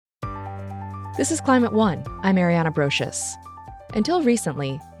This is Climate One. I'm Ariana Brocious. Until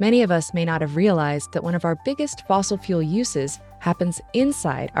recently, many of us may not have realized that one of our biggest fossil fuel uses happens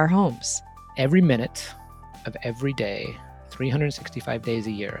inside our homes. Every minute of every day, 365 days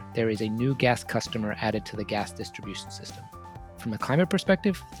a year, there is a new gas customer added to the gas distribution system. From a climate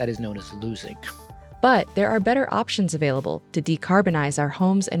perspective, that is known as losing. But there are better options available to decarbonize our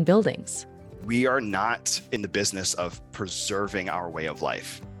homes and buildings. We are not in the business of preserving our way of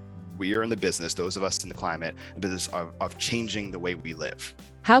life. We are in the business, those of us in the climate, business of changing the way we live.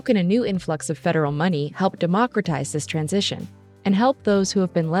 How can a new influx of federal money help democratize this transition and help those who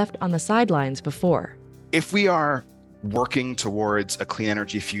have been left on the sidelines before? If we are working towards a clean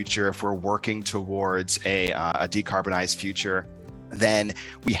energy future, if we're working towards a decarbonized future, then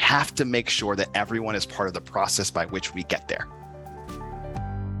we have to make sure that everyone is part of the process by which we get there.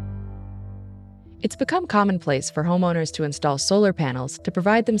 It's become commonplace for homeowners to install solar panels to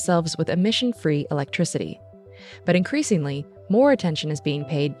provide themselves with emission-free electricity. But increasingly, more attention is being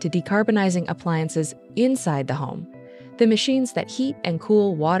paid to decarbonizing appliances inside the home, the machines that heat and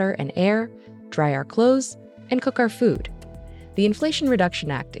cool water and air, dry our clothes, and cook our food. The Inflation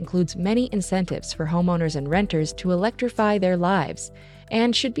Reduction Act includes many incentives for homeowners and renters to electrify their lives,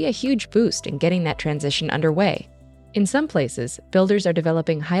 and should be a huge boost in getting that transition underway. In some places, builders are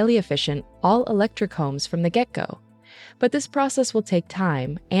developing highly efficient, all-electric homes from the get-go. But this process will take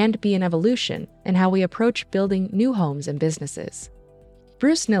time and be an evolution in how we approach building new homes and businesses.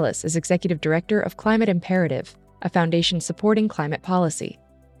 Bruce Nilles is Executive Director of Climate Imperative, a foundation supporting climate policy.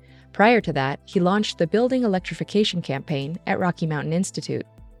 Prior to that, he launched the Building Electrification campaign at Rocky Mountain Institute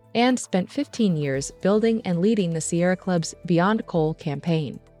and spent 15 years building and leading the Sierra Club's Beyond Coal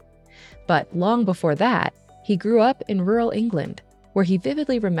campaign. But long before that, he grew up in rural England, where he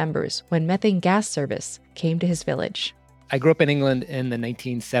vividly remembers when methane gas service came to his village. I grew up in England in the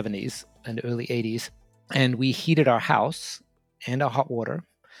 1970s and early 80s, and we heated our house and our hot water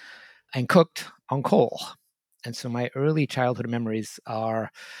and cooked on coal. And so my early childhood memories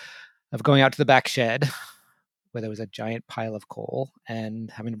are of going out to the back shed where there was a giant pile of coal and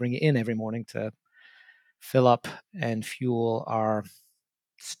having to bring it in every morning to fill up and fuel our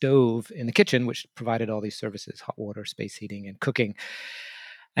stove in the kitchen, which provided all these services: hot water, space heating, and cooking.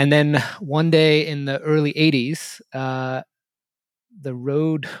 And then one day in the early 80s, the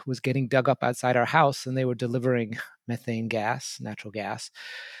road was getting dug up outside our house, and they were delivering methane gas, natural gas,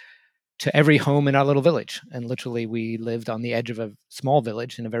 to every home in our little village. And literally, we lived on the edge of a small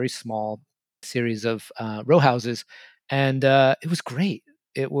village in a very small series of row houses. And it was great.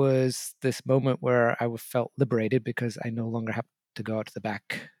 It was this moment where I felt liberated because I no longer had to go out to the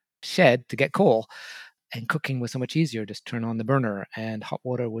back shed to get coal. And cooking was so much easier. Just turn on the burner, and hot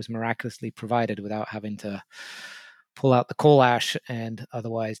water was miraculously provided without having to pull out the coal ash and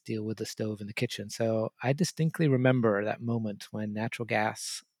otherwise deal with the stove in the kitchen. So I distinctly remember that moment when natural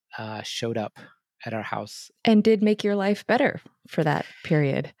gas showed up at our house. And did make your life better for that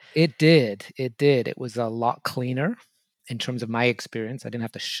period. It did. It did. It was a lot cleaner in terms of my experience. I didn't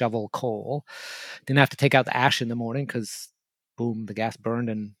have to shovel coal. Didn't have to take out the ash in the morning because, boom, the gas burned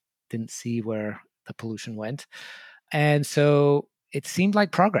and didn't see where the pollution went. And so it seemed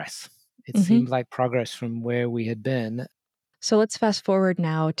like progress. It seemed like progress from where we had been. So let's fast forward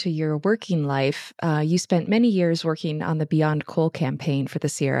now to your working life. You spent many years working on the Beyond Coal campaign for the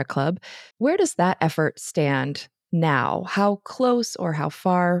Sierra Club. Where does that effort stand now? How close or how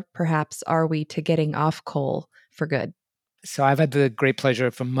far, perhaps, are we to getting off coal for good? So I've had the great pleasure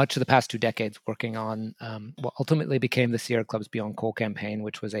for much of the past 2 decades working on what ultimately became the Sierra Club's Beyond Coal campaign,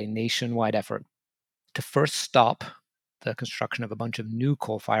 which was a nationwide effort to first stop the construction of a bunch of new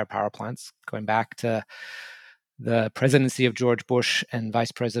coal-fired power plants, going back to the presidency of George Bush and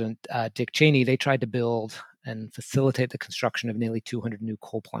Vice President Dick Cheney. They tried to build and facilitate the construction of nearly 200 new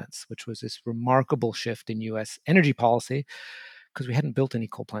coal plants, which was this remarkable shift in U.S. energy policy because we hadn't built any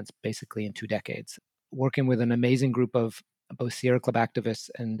coal plants basically in 2 decades. Working with an amazing group of both Sierra Club activists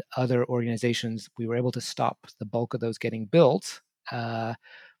and other organizations, we were able to stop the bulk of those getting built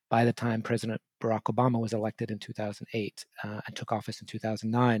by the time President Barack Obama was elected in 2008 and took office in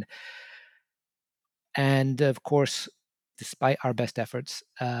 2009. And of course, despite our best efforts,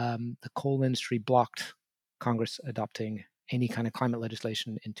 the coal industry blocked Congress adopting any kind of climate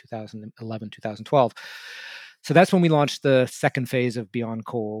legislation in 2011, 2012. So that's when we launched the second phase of Beyond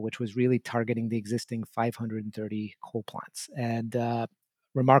Coal, which was really targeting the existing 530 coal plants. And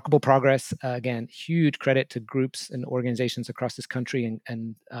remarkable progress. Again, huge credit to groups and organizations across this country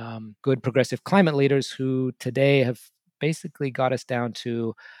and good progressive climate leaders who today have basically got us down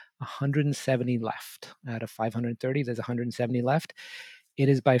to 170 left out of 530. There's 170 left. It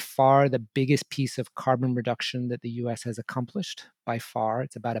is by far the biggest piece of carbon reduction that the US has accomplished. By far,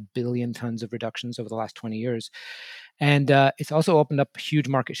 it's about 1 billion tons of reductions over the last 20 years. And it's also opened up huge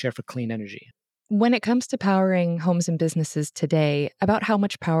market share for clean energy. When it comes to powering homes and businesses today, about how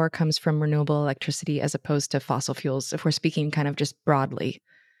much power comes from renewable electricity as opposed to fossil fuels, if we're speaking kind of just broadly?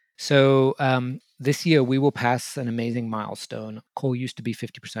 So this year, we will pass an amazing milestone. Coal used to be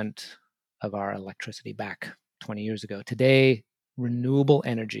 50% of our electricity back 20 years ago. Today, renewable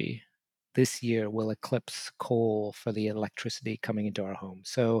energy this year will eclipse coal for the electricity coming into our homes.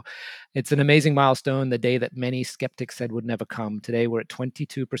 So it's an amazing milestone, the day that many skeptics said would never come. Today, we're at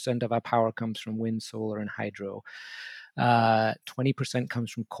 22% of our power comes from wind, solar, and hydro. 20%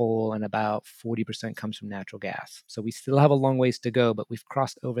 comes from coal, and about 40% comes from natural gas. So we still have a long ways to go, but we've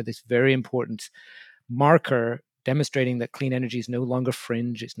crossed over this very important marker demonstrating that clean energy is no longer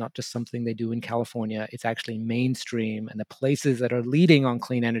fringe. It's not just something they do in California. It's actually mainstream. And the places that are leading on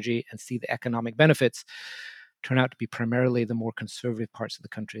clean energy and see the economic benefits turn out to be primarily the more conservative parts of the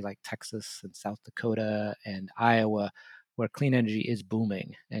country, like Texas and South Dakota and Iowa, where clean energy is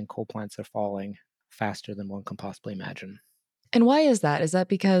booming and coal plants are falling faster than one can possibly imagine. And why is that? Is that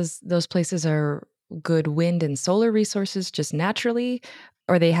because those places are good wind and solar resources just naturally,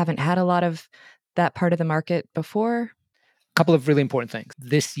 or they haven't had a lot of that part of the market before? A couple of really important things.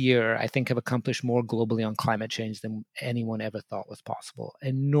 This year, I think, have accomplished more globally on climate change than anyone ever thought was possible.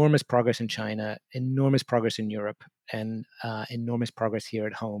 Enormous progress in China, enormous progress in Europe, and enormous progress here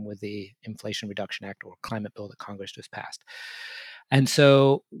at home with the Inflation Reduction Act or climate bill that Congress just passed. And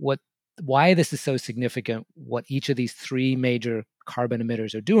so, why this is so significant, what each of these three major carbon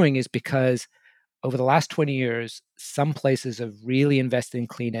emitters are doing is because over the last 20 years, some places have really invested in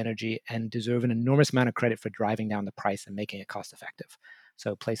clean energy and deserve an enormous amount of credit for driving down the price and making it cost effective.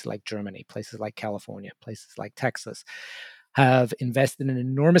 So places like Germany, places like California, places like Texas have invested in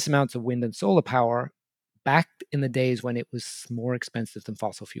enormous amounts of wind and solar power back in the days when it was more expensive than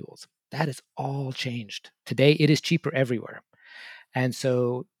fossil fuels. That has all changed. Today, it is cheaper everywhere. And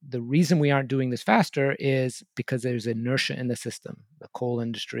so the reason we aren't doing this faster is because there's inertia in the system. The coal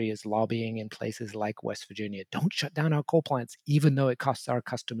industry is lobbying in places like West Virginia. Don't shut down our coal plants, even though it costs our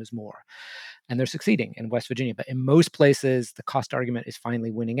customers more. And they're succeeding in West Virginia. But in most places, the cost argument is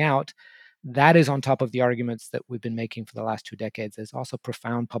finally winning out. That is on top of the arguments that we've been making for the last 2 decades. There's also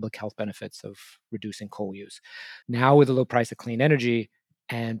profound public health benefits of reducing coal use. Now, with the low price of clean energy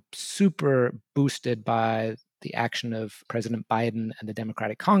and super boosted by the action of President Biden and the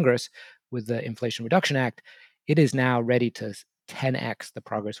Democratic Congress with the Inflation Reduction Act, it is now ready to 10x the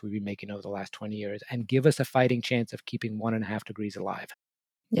progress we've been making over the last 20 years and give us a fighting chance of keeping 1.5 degrees alive.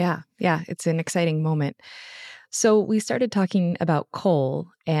 Yeah, it's an exciting moment. So we started talking about coal,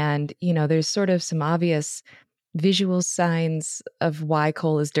 and there's sort of some obvious visual signs of why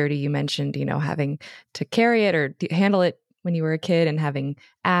coal is dirty. You mentioned, having to carry it or handle it when you were a kid and having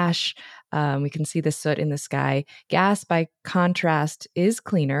ash. We can see the soot in the sky. Gas, by contrast, is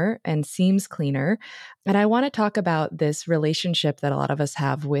cleaner and seems cleaner. And I want to talk about this relationship that a lot of us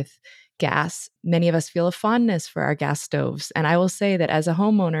have with gas. Many of us feel a fondness for our gas stoves. And I will say that as a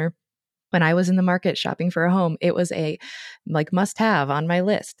homeowner, when I was in the market shopping for a home, it was a must have on my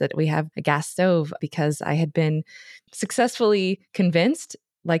list that we have a gas stove, because I had been successfully convinced,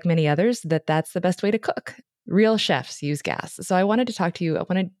 like many others, that that's the best way to cook. Real chefs use gas. So I wanted to talk to you. I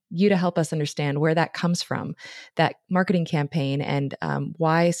wanted you to help us understand where that comes from, that marketing campaign, and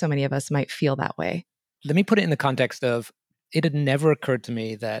why so many of us might feel that way. Let me put it in the context of, it had never occurred to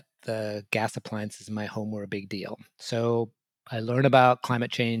me that the gas appliances in my home were a big deal. So I learned about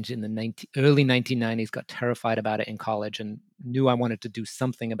climate change in the early 1990s, got terrified about it in college, and knew I wanted to do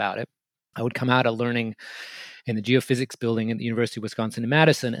something about it. I would come out of learning in the geophysics building at the University of Wisconsin in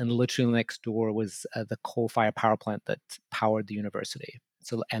Madison, and literally next door was the coal-fired power plant that powered the university.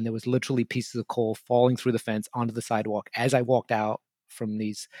 And there was literally pieces of coal falling through the fence onto the sidewalk as I walked out from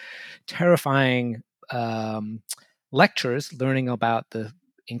these terrifying lectures, learning about the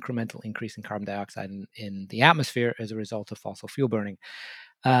incremental increase in carbon dioxide in the atmosphere as a result of fossil fuel burning.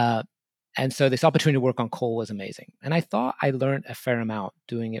 And so this opportunity to work on coal was amazing. And I thought I learned a fair amount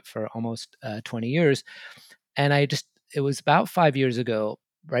doing it for almost 20 years. And it was about 5 years ago,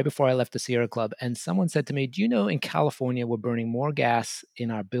 right before I left the Sierra Club, and someone said to me, do you know in California, we're burning more gas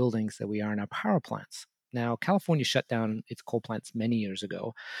in our buildings than we are in our power plants? Now, California shut down its coal plants many years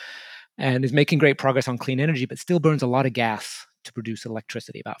ago and is making great progress on clean energy, but still burns a lot of gas to produce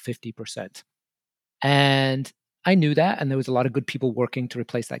electricity, about 50%. And I knew that, and there was a lot of good people working to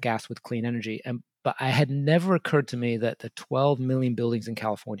replace that gas with clean energy. But it had never occurred to me that the 12 million buildings in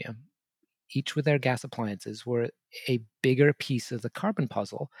California, each with their gas appliances, were a bigger piece of the carbon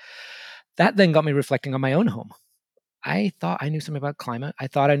puzzle. That then got me reflecting on my own home. I thought I knew something about climate. I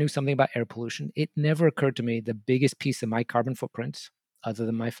thought I knew something about air pollution. It never occurred to me the biggest piece of my carbon footprint, other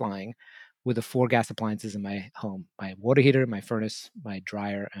than my flying, were the 4 gas appliances in my home: my water heater, my furnace, my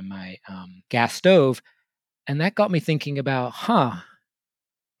dryer, and my gas stove. And that got me thinking about,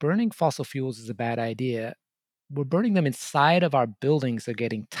 burning fossil fuels is a bad idea. We're burning them inside of our buildings. They're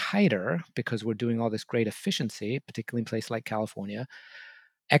getting tighter because we're doing all this great efficiency, particularly in places like California.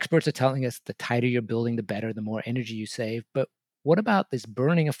 Experts are telling us the tighter your building, the better, the more energy you save. But what about this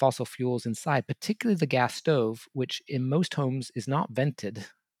burning of fossil fuels inside, particularly the gas stove, which in most homes is not vented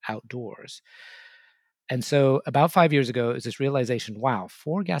outdoors? And so about 5 years ago, it was this realization, wow,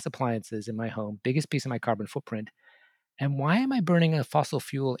 4 gas appliances in my home, biggest piece of my carbon footprint. And why am I burning a fossil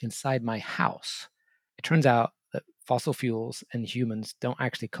fuel inside my house? It turns out that fossil fuels and humans don't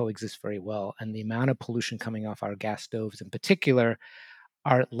actually coexist very well. And the amount of pollution coming off our gas stoves in particular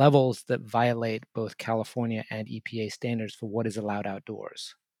are at levels that violate both California and EPA standards for what is allowed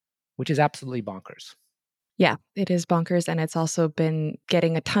outdoors, which is absolutely bonkers. Yeah, it is bonkers. And it's also been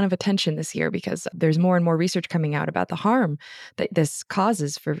getting a ton of attention this year because there's more and more research coming out about the harm that this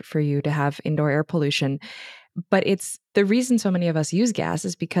causes for you to have indoor air pollution. But it's the reason so many of us use gas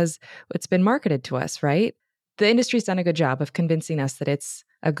is because it's been marketed to us, right? The industry's done a good job of convincing us that it's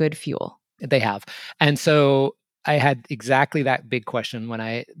a good fuel. They have. And so I had exactly that big question when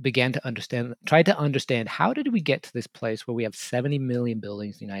I began to tried to understand, how did we get to this place where we have 70 million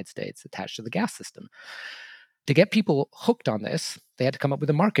buildings in the United States attached to the gas system? To get people hooked on this, they had to come up with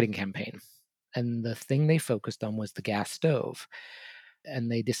a marketing campaign. And the thing they focused on was the gas stove.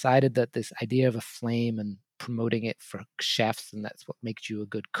 And they decided that this idea of a flame and promoting it for chefs, and that's what makes you a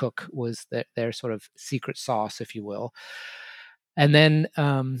good cook, was their sort of secret sauce, if you will. And then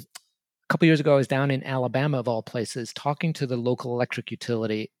a couple years ago, I was down in Alabama, of all places, talking to the local electric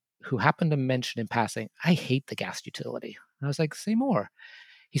utility, who happened to mention in passing, I hate the gas utility. And I was like, say more.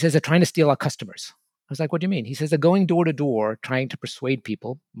 He says, they're trying to steal our customers. I was like, what do you mean? He says, they're going door to door trying to persuade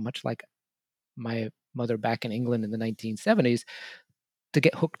people, much like my mother back in England in the 1970s, to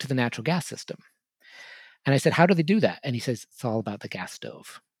get hooked to the natural gas system. And I said, how do they do that? And he says, it's all about the gas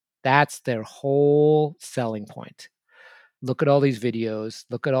stove. That's their whole selling point. Look at all these videos,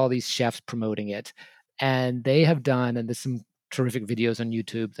 look at all these chefs promoting it. And they have done, and there's some terrific videos on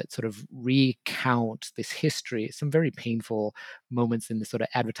YouTube that sort of recount this history, some very painful moments in the sort of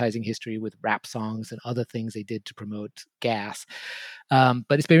advertising history with rap songs and other things they did to promote gas. But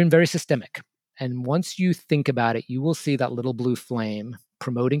it's been very systemic. And once you think about it, you will see that little blue flame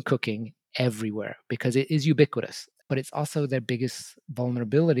promoting cooking everywhere because it is ubiquitous. But it's also their biggest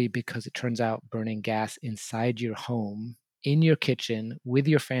vulnerability because it turns out burning gas inside your home, in your kitchen, with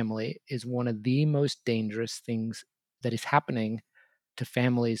your family is one of the most dangerous things that is happening to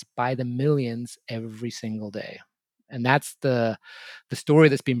families by the millions every single day. And that's the story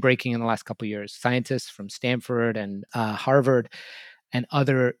that's been breaking in the last couple of years. Scientists from Stanford and Harvard and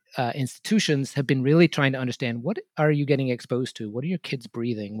other institutions have been really trying to understand, what are you getting exposed to? What are your kids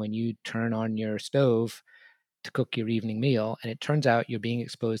breathing when you turn on your stove to cook your evening meal? And it turns out you're being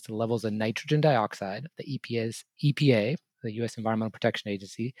exposed to levels of nitrogen dioxide. The EPA, the U.S. Environmental Protection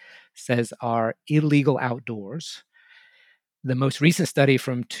Agency, says are illegal outdoors. The most recent study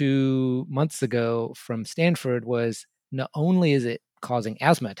from 2 months ago from Stanford was, not only is it causing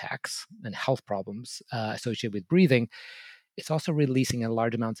asthma attacks and health problems associated with breathing, it's also releasing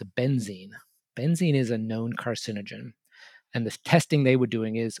large amounts of benzene. Benzene is a known carcinogen. And the testing they were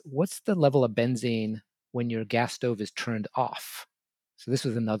doing is, what's the level of benzene when your gas stove is turned off? So this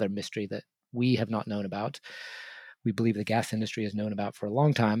was another mystery that we have not known about. We believe the gas industry has known about for a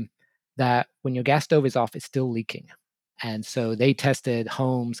long time, that when your gas stove is off, it's still leaking. And so they tested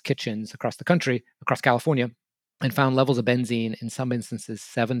homes, kitchens across the country, across California, and found levels of benzene in some instances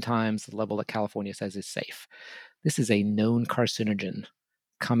 7 times the level that California says is safe. This is a known carcinogen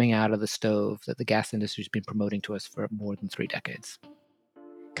coming out of the stove that the gas industry has been promoting to us for more than 3 decades.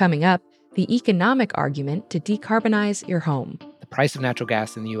 Coming up, the economic argument to decarbonize your home. The price of natural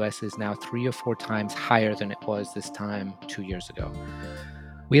gas in the US is now 3 or 4 times higher than it was this time 2 years ago.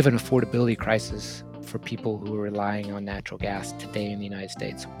 We have an affordability crisis for people who are relying on natural gas today in the United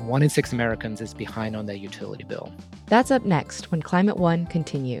States. 1 in 6 Americans is behind on their utility bill. That's up next when Climate One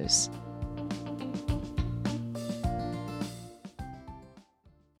continues.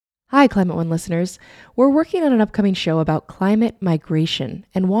 Hi, Climate One listeners. We're working on an upcoming show about climate migration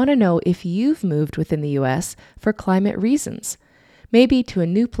and want to know if you've moved within the U.S. for climate reasons. Maybe to a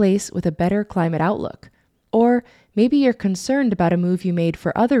new place with a better climate outlook. Or Maybe you're concerned about a move you made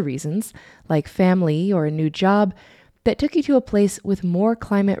for other reasons, like family or a new job, that took you to a place with more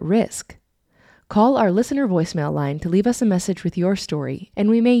climate risk. Call our listener voicemail line to leave us a message with your story, and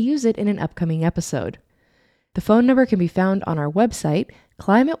we may use it in an upcoming episode. The phone number can be found on our website,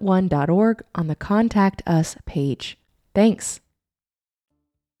 climateone.org, on the Contact Us page. Thanks.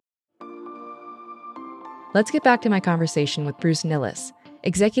 Let's get back to my conversation with Bruce Nilles,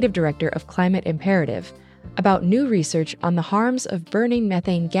 Executive Director of Climate Imperative, about new research on the harms of burning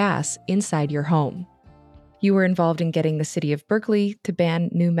methane gas inside your home. You were involved in getting the city of Berkeley to ban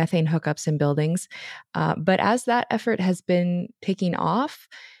new methane hookups in buildings. But as that effort has been taking off,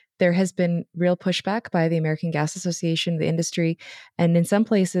 there has been real pushback by the American Gas Association, the industry. And in some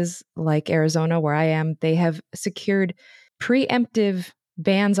places, like Arizona, where I am, they have secured preemptive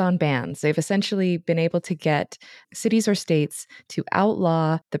bans on bans. They've essentially been able to get cities or states to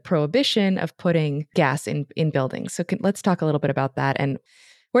outlaw the prohibition of putting gas in buildings. So let's talk a little bit about that and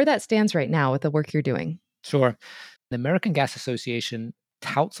where that stands right now with the work you're doing. Sure. The American Gas Association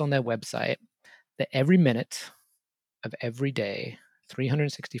touts on their website that every minute of every day,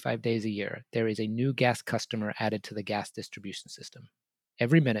 365 days a year, there is a new gas customer added to the gas distribution system.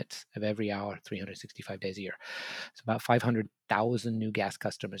 Every minute of every hour, 365 days a year. It's about 500,000 new gas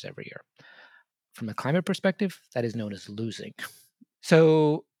customers every year. From a climate perspective, that is known as losing.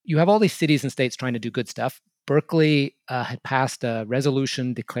 So you have all these cities and states trying to do good stuff. Berkeley had passed a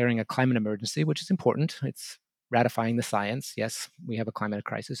resolution declaring a climate emergency, which is important. It's ratifying the science. Yes, we have a climate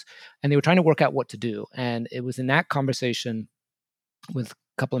crisis. And they were trying to work out what to do. And it was in that conversation with a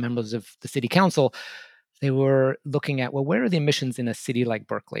couple of members of the city council, they were looking at, well, where are the emissions in a city like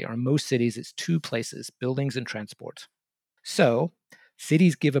Berkeley? Or in most cities, it's two places, buildings and transport. So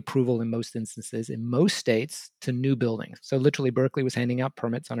cities give approval in most instances, in most states, to new buildings. So literally, Berkeley was handing out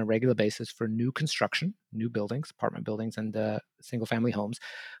permits on a regular basis for new construction, new buildings, apartment buildings, and single-family homes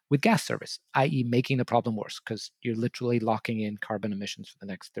with gas service, i.e. making the problem worse because you're literally locking in carbon emissions for the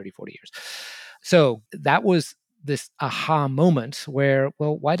next 30, 40 years. So that was this aha moment where,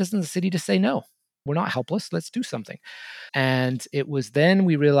 well, why doesn't the city just say no? We're not helpless. Let's do something. And it was then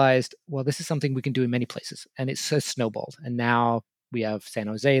we realized, well, this is something we can do in many places. And it's snowballed. And now we have San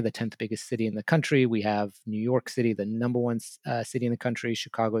Jose, the 10th biggest city in the country. We have New York City, the number one city in the country.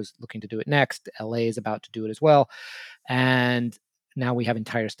 Chicago is looking to do it next. LA is about to do it as well. And now we have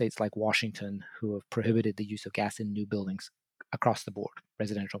entire states like Washington who have prohibited the use of gas in new buildings across the board,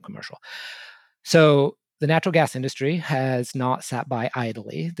 residential and commercial. So the natural gas industry has not sat by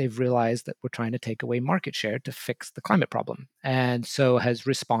idly. They've realized that we're trying to take away market share to fix the climate problem. And so has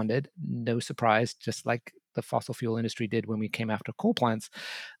responded, no surprise, just like the fossil fuel industry did when we came after coal plants.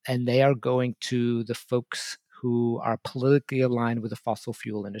 And they are going to the folks who are politically aligned with the fossil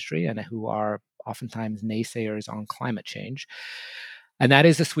fuel industry and who are oftentimes naysayers on climate change. And that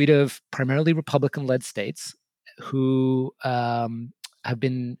is a suite of primarily Republican-led states who have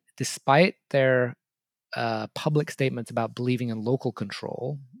been, despite their public statements about believing in local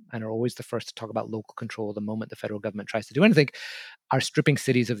control, and are always the first to talk about local control the moment the federal government tries to do anything, are stripping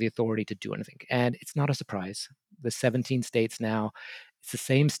cities of the authority to do anything. And it's not a surprise. The 17 states now, it's the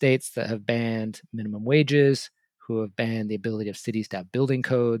same states that have banned minimum wages, who have banned the ability of cities to have building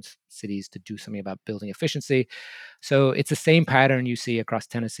codes, cities to do something about building efficiency. So it's the same pattern you see across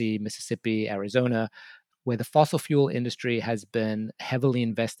Tennessee, Mississippi, Arizona, where the fossil fuel industry has been heavily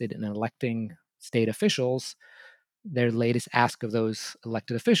invested in electing state officials. Their latest ask of those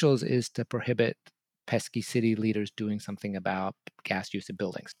elected officials is to prohibit pesky city leaders doing something about gas use in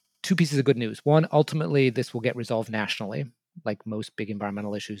buildings. Two pieces of good news. One, ultimately, this will get resolved nationally, like most big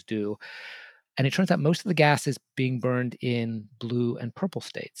environmental issues do. And it turns out most of the gas is being burned in blue and purple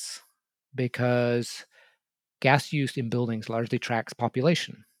states because gas use in buildings largely tracks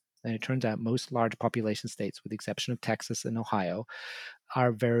population. And it turns out most large population states, with the exception of Texas and Ohio,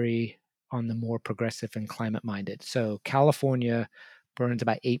 are very on the more progressive and climate-minded. So California burns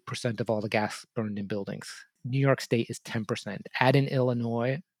about 8% of all the gas burned in buildings. New York State is 10%. Add in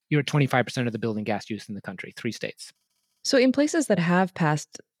Illinois, you're at 25% of the building gas use in the country, 3 states. So in places that have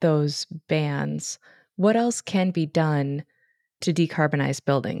passed those bans, what else can be done to decarbonize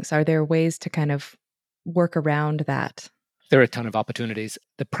buildings? Are there ways to kind of work around that? There are a ton of opportunities.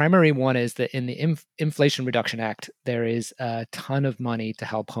 The primary one is that in the Inflation Reduction Act, there is a ton of money to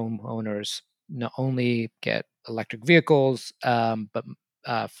help homeowners not only get electric vehicles, but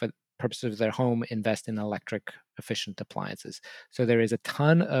for purposes of their home, invest in electric efficient appliances. So there is a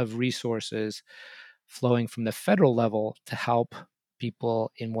ton of resources flowing from the federal level to help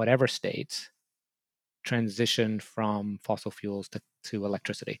people in whatever state transition from fossil fuels to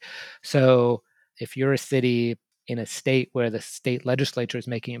electricity. So if you're a city in a state where the state legislature is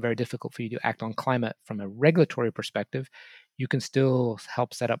making it very difficult for you to act on climate from a regulatory perspective, you can still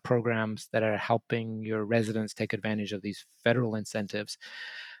help set up programs that are helping your residents take advantage of these federal incentives.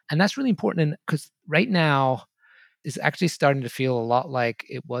 And that's really important because right now it's actually starting to feel a lot like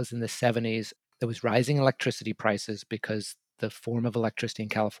it was in the 70s. There was rising electricity prices because the form of electricity in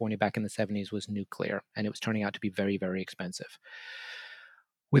California back in the 70s was nuclear, and it was turning out to be very, very expensive.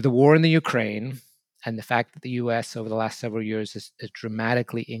 With the war in the Ukraine and the fact that the US over the last several years has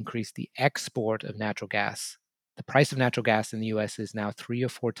dramatically increased the export of natural gas, the price of natural gas in the US is now 3 or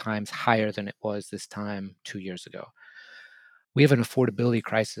 4 times higher than it was this time 2 years ago. We have an affordability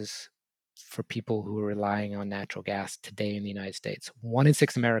crisis for people who are relying on natural gas today in the United States. 1 in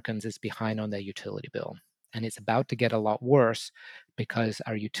 6 Americans is behind on their utility bill. And it's about to get a lot worse because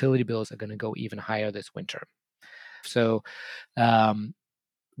our utility bills are going to go even higher this winter. So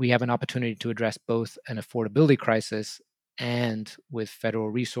we have an opportunity to address both an affordability crisis and with federal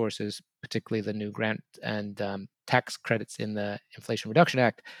resources, particularly the new grant and tax credits in the Inflation Reduction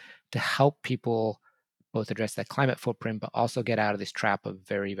Act, to help people both address that climate footprint, but also get out of this trap of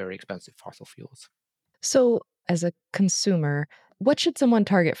very, very expensive fossil fuels. So, as a consumer, what should someone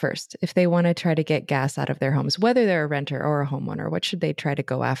target first if they want to try to get gas out of their homes, whether they're a renter or a homeowner? What should they try to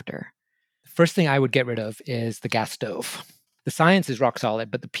go after? The first thing I would get rid of is the gas stove. The science is rock solid,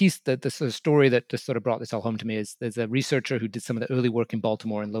 but the sort of story that just sort of brought this all home to me is there's a researcher who did some of the early work in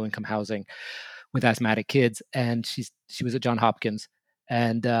Baltimore in low-income housing with asthmatic kids, and she was at Johns Hopkins,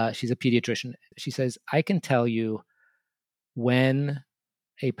 and she's a pediatrician. She says, I can tell you when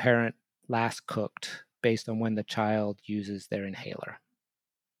a parent last cooked based on when the child uses their inhaler,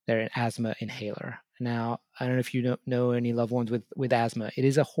 their asthma inhaler. Now, I don't know if you know any loved ones with asthma. It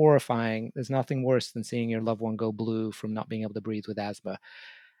is a horrifying, there's nothing worse than seeing your loved one go blue from not being able to breathe with asthma.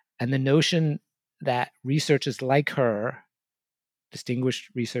 And the notion that researchers like her,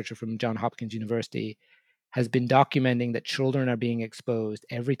 distinguished researcher from Johns Hopkins University, has been documenting that children are being exposed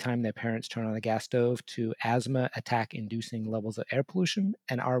every time their parents turn on a gas stove to asthma attack-inducing levels of air pollution,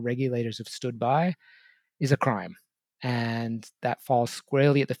 and our regulators have stood by, is a crime. And that falls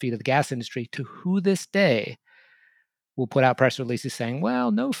squarely at the feet of the gas industry, to who this day will put out press releases saying,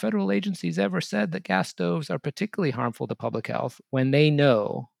 well, no federal agencies ever said that gas stoves are particularly harmful to public health, when they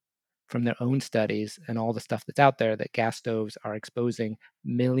know from their own studies and all the stuff that's out there that gas stoves are exposing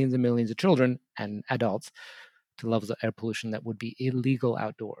millions and millions of children and adults to levels of air pollution that would be illegal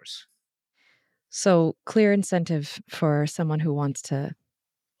outdoors. So, clear incentive for someone who wants to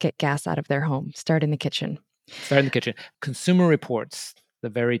get gas out of their home. Start in the kitchen. Start in the kitchen. Consumer Reports, the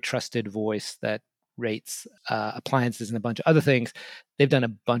very trusted voice that rates appliances and a bunch of other things, they've done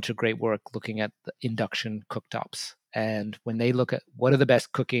a bunch of great work looking at the induction cooktops. And when they look at what are the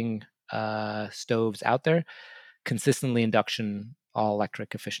best cooking stoves out there, consistently induction, all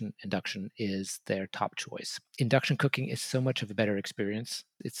electric efficient induction is their top choice. Induction cooking is so much of a better experience.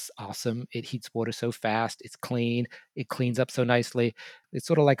 It's awesome. It heats water so fast. It's clean. It cleans up so nicely. It's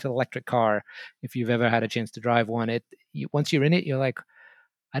sort of like an electric car. If you've ever had a chance to drive one, once you're in it, you're like,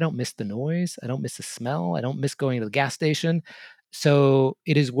 I don't miss the noise. I don't miss the smell. I don't miss going to the gas station. So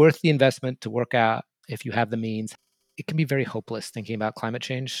it is worth the investment to work out if you have the means. It can be very hopeless thinking about climate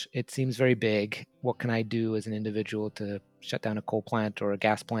change. It seems very big. What can I do as an individual to shut down a coal plant or a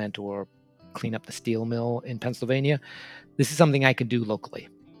gas plant or clean up the steel mill in Pennsylvania? This is something I can do locally.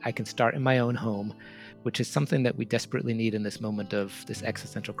 I can start in my own home, which is something that we desperately need in this moment of this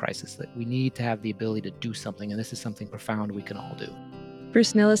existential crisis, that we need to have the ability to do something, and this is something profound we can all do.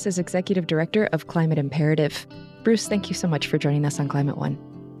 Bruce Nilles is Executive Director of Climate Imperative. Bruce, thank you so much for joining us on Climate One.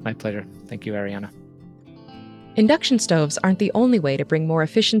 My pleasure. Thank you, Ariana. Induction stoves aren't the only way to bring more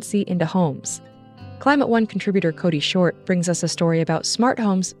efficiency into homes. Climate One contributor Cody Short brings us a story about smart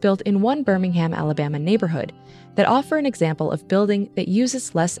homes built in one Birmingham, Alabama neighborhood that offer an example of building that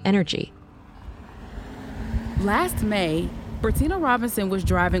uses less energy. Last May, Bertina Robinson was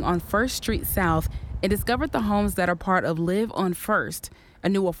driving on First Street South and discovered the homes that are part of Live on First, a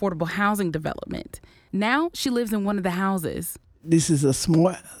new affordable housing development. Now she lives in one of the houses. This is a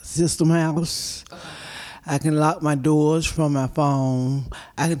smart system house. I can lock my doors from my phone.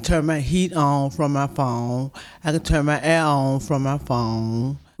 I can turn my heat on from my phone. I can turn my air on from my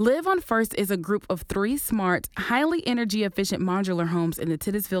phone. Live on First is a group of 3 smart, highly energy-efficient modular homes in the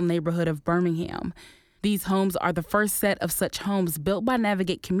Titusville neighborhood of Birmingham. These homes are the first set of such homes built by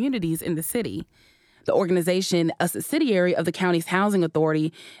Navigate Communities in the city. The organization, a subsidiary of the county's housing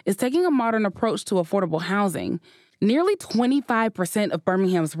authority, is taking a modern approach to affordable housing. Nearly 25% of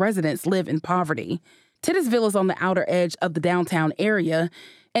Birmingham's residents live in poverty. Titusville is on the outer edge of the downtown area.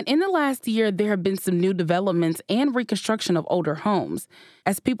 And in the last year, there have been some new developments and reconstruction of older homes.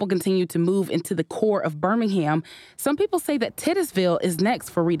 As people continue to move into the core of Birmingham, some people say that Titusville is next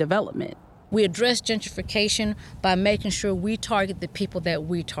for redevelopment. We address gentrification by making sure we target the people that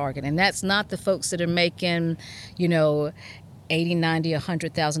we target. And that's not the folks that are making, $80, $90,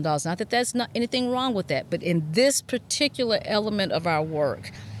 $100,000. Not that that's not anything wrong with that. But in this particular element of our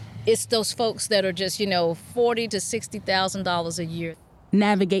work, it's those folks that are just, $40,000 to $60,000 a year.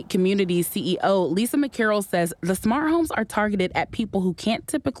 Navigate Communities CEO Lisa McCarroll says the smart homes are targeted at people who can't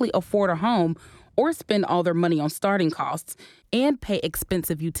typically afford a home or spend all their money on starting costs and pay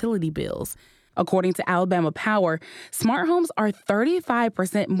expensive utility bills. According to Alabama Power, smart homes are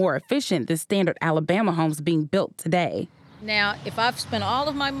 35% more efficient than standard Alabama homes being built today. Now, if I've spent all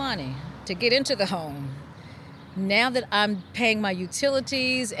of my money to get into the home, now that I'm paying my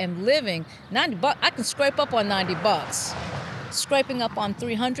utilities and living, $90, I can scrape up on $90. Scraping up on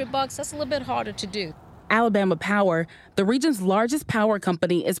 $300, that's a little bit harder to do. Alabama Power, the region's largest power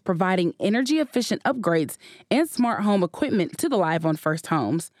company, is providing energy-efficient upgrades and smart home equipment to the Live on First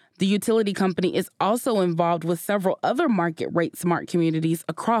homes. The utility company is also involved with several other market-rate smart communities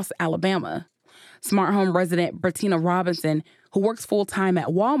across Alabama. Smart home resident Bertina Robinson, who works full-time at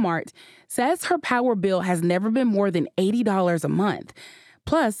Walmart, says her power bill has never been more than $80 a month.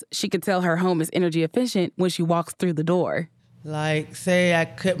 Plus, she can tell her home is energy efficient when she walks through the door. Like, say I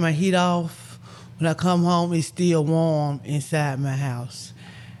cut my heat off, when I come home, it's still warm inside my house.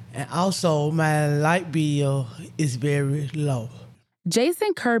 And also, my light bill is very low.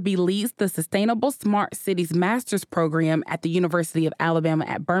 Jason Kirby leads the Sustainable Smart Cities Master's Program at the University of Alabama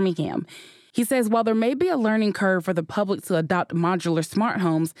at Birmingham. He says while there may be a learning curve for the public to adopt modular smart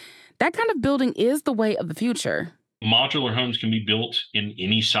homes, that kind of building is the way of the future. Modular homes can be built in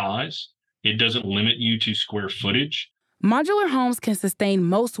any size. It doesn't limit you to square footage. Modular homes can sustain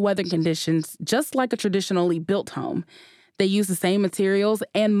most weather conditions just like a traditionally built home. They use the same materials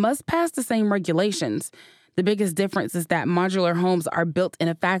and must pass the same regulations. The biggest difference is that modular homes are built in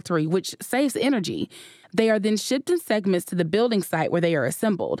a factory, which saves energy. They are then shipped in segments to the building site where they are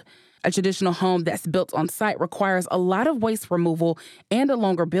assembled. A traditional home that's built on site requires a lot of waste removal and a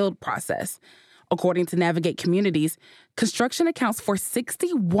longer build process. According to Navigate Communities, construction accounts for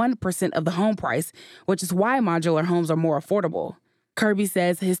 61% of the home price, which is why modular homes are more affordable. Kirby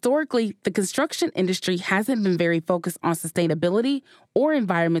says historically, the construction industry hasn't been very focused on sustainability or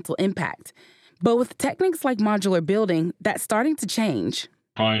environmental impact. But with techniques like modular building, that's starting to change.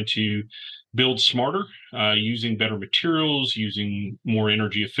 Trying to build smarter, using better materials, using more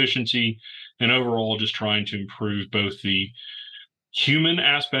energy efficiency, and overall just trying to improve both the human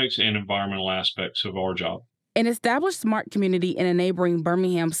aspects and environmental aspects of our job. An established smart community in a neighboring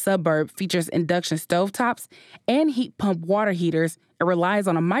Birmingham suburb features induction stovetops and heat pump water heaters and relies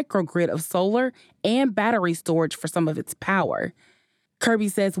on a microgrid of solar and battery storage for some of its power. Kirby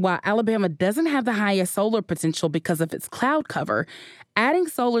says while Alabama doesn't have the highest solar potential because of its cloud cover, adding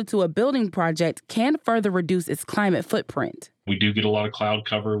solar to a building project can further reduce its climate footprint. We do get a lot of cloud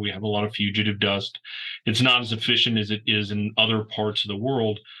cover. We have a lot of fugitive dust. It's not as efficient as it is in other parts of the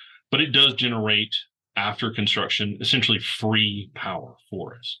world, but it does generate, after construction, essentially free power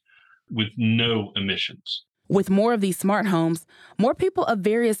for us with no emissions. With more of these smart homes, more people of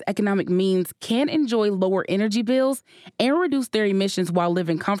various economic means can enjoy lower energy bills and reduce their emissions while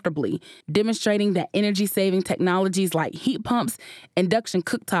living comfortably, demonstrating that energy-saving technologies like heat pumps, induction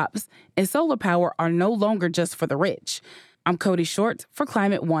cooktops, and solar power are no longer just for the rich. I'm Cody Short for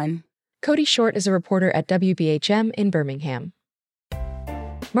Climate One. Cody Short is a reporter at WBHM in Birmingham.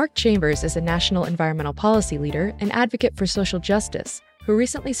 Mark Chambers is a national environmental policy leader and advocate for social justice, who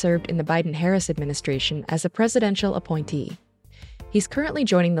recently served in the Biden-Harris administration as a presidential appointee. He's currently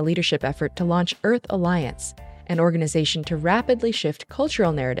joining the leadership effort to launch Earth Alliance, an organization to rapidly shift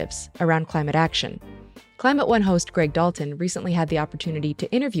cultural narratives around climate action. Climate One host Greg Dalton recently had the opportunity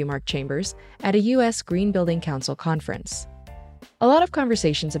to interview Mark Chambers at a U.S. Green Building Council conference. A lot of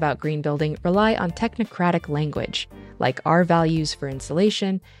conversations about green building rely on technocratic language, like R values for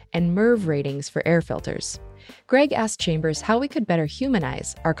insulation and MERV ratings for air filters. Greg asked Chambers how we could better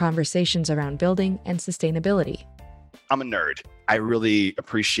humanize our conversations around building and sustainability. I'm a nerd. I really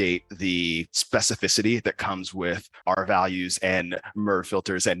appreciate the specificity that comes with our values and MERV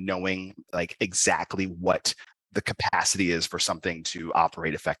filters and knowing exactly what the capacity is for something to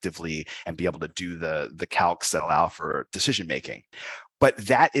operate effectively and be able to do the calcs that allow for decision making. But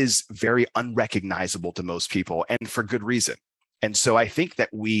that is very unrecognizable to most people, and for good reason. And so I think that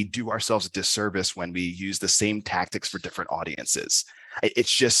we do ourselves a disservice when we use the same tactics for different audiences.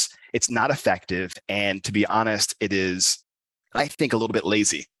 It's not effective. And to be honest, it is I think, a little bit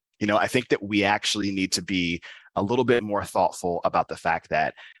lazy. I think that we actually need to be a little bit more thoughtful about the fact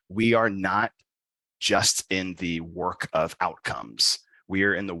that we are not just in the work of outcomes. We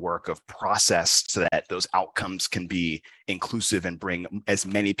are in the work of process so that those outcomes can be inclusive and bring as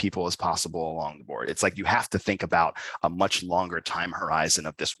many people as possible along the board. It's like you have to think about a much longer time horizon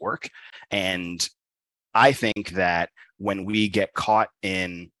of this work. And I think that when we get caught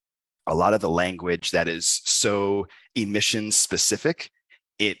in a lot of the language that is so emissions specific,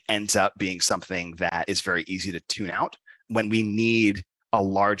 it ends up being something that is very easy to tune out when we need a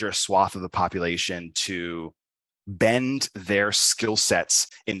larger swath of the population to bend their skill sets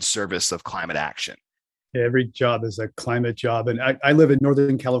in service of climate action. Every job is a climate job. And I live in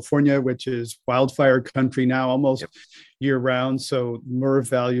Northern California, which is wildfire country now, almost year round. So MERV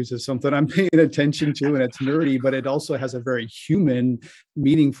values is something I'm paying attention to, and it's nerdy, but it also has a very human,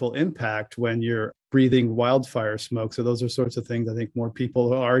 meaningful impact when you're breathing wildfire smoke. So those are sorts of things I think more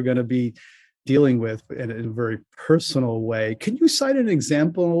people are going to be dealing with in a very personal way. Can you cite an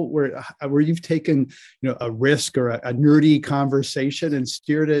example where you've taken a risk or a nerdy conversation and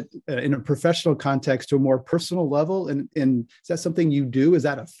steered it in a professional context to a more personal level? And is that something you do? Is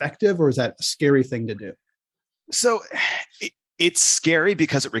that effective, or is that a scary thing to do? So it's scary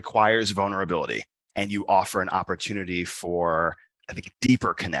because it requires vulnerability, and you offer an opportunity for, I think,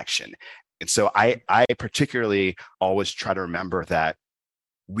 deeper connection. And so I particularly always try to remember that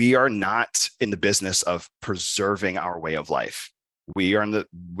we are not in the business of preserving our way of life. We are in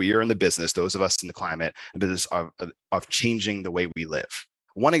the business, those of us in the climate, the business of changing the way we live.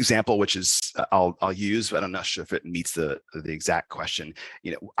 One example, which is I'll use, but I'm not sure if it meets the exact question.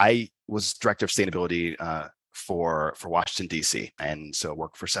 I was director of sustainability for Washington, D.C. And so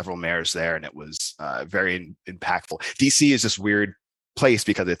worked for several mayors there, and it was very impactful. D.C. is this weird place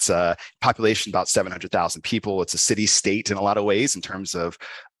because it's a population about 700,000 people. It's a city state in a lot of ways in terms of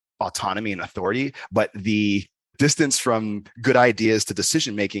autonomy and authority, but the distance from good ideas to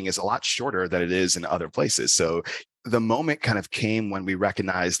decision making is a lot shorter than it is in other places. So the moment kind of came when we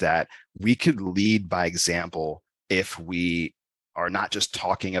recognized that we could lead by example if we are not just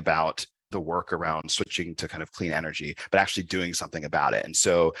talking about the work around switching to kind of clean energy, but actually doing something about it. And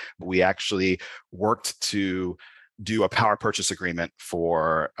so we actually worked to do a power purchase agreement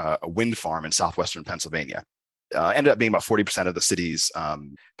for a wind farm in southwestern Pennsylvania. Ended up being about 40% of the city's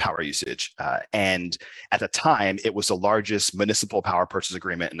power usage. And at the time, it was the largest municipal power purchase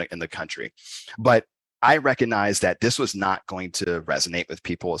agreement in the country. But I recognized that this was not going to resonate with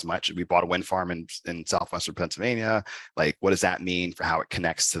people as much. We bought a wind farm in southwestern Pennsylvania. Like, what does that mean for how it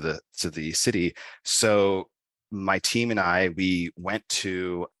connects to the city? So my team and I, we went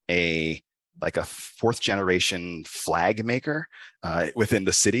to a fourth generation flag maker within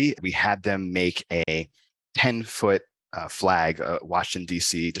the city. We had them make a 10-foot flag, Washington,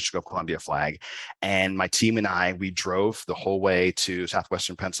 D.C., District of Columbia flag. And my team and I, we drove the whole way to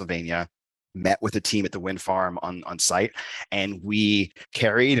southwestern Pennsylvania, met with the team at the wind farm on site, and we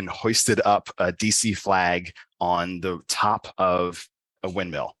carried and hoisted up a DC flag on the top of a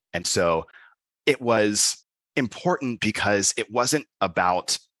windmill. And so it was important because it wasn't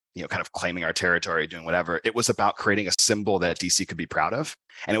about kind of claiming our territory, doing whatever. It was about creating a symbol that DC could be proud of.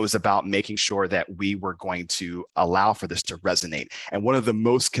 And it was about making sure that we were going to allow for this to resonate. And one of the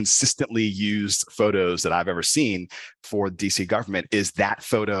most consistently used photos that I've ever seen for the DC government is that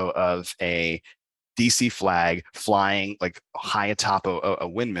photo of a DC flag flying like high atop a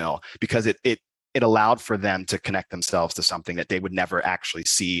windmill, because it allowed for them to connect themselves to something that they would never actually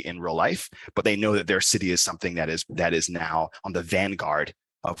see in real life, but they know that their city is something that is now on the vanguard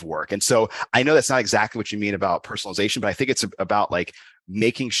of work. And so I know that's not exactly what you mean about personalization, but I think it's about like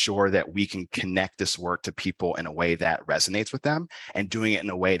making sure that we can connect this work to people in a way that resonates with them, and doing it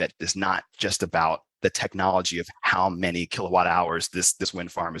in a way that is not just about the technology of how many kilowatt hours this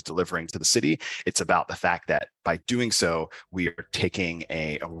wind farm is delivering to the city. It's about the fact that by doing so, we are taking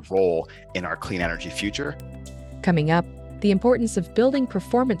a role in our clean energy future. Coming up, the importance of building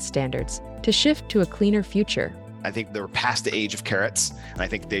performance standards to shift to a cleaner future. I think they're past the age of carrots, and I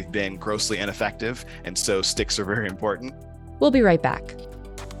think they've been grossly ineffective, and so sticks are very important. We'll be right back.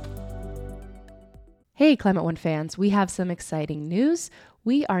 Hey, Climate One fans, we have some exciting news.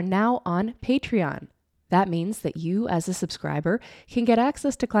 We are now on Patreon. That means that you, as a subscriber, can get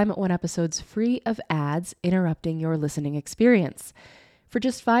access to Climate One episodes free of ads interrupting your listening experience. For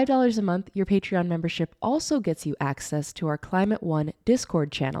just $5 a month, your Patreon membership also gets you access to our Climate One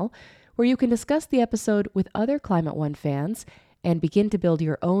Discord channel, where you can discuss the episode with other Climate One fans and begin to build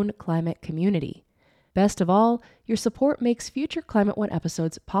your own climate community. Best of all, your support makes future Climate One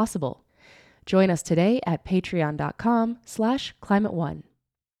episodes possible. Join us today at patreon.com/climateone.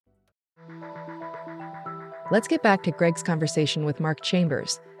 Let's get back to Greg's conversation with Mark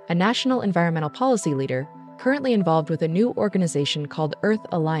Chambers, a national environmental policy leader currently involved with a new organization called Earth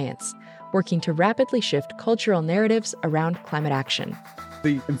Alliance, working to rapidly shift cultural narratives around climate action.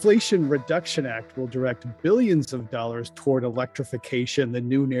 The Inflation Reduction Act will direct billions of dollars toward electrification, the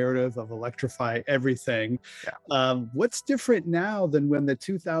new narrative of electrify everything. Yeah. What's different now than when the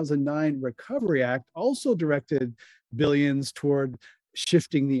 2009 Recovery Act also directed billions toward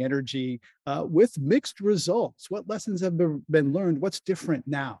shifting the energy with mixed results? What lessons have been learned? What's different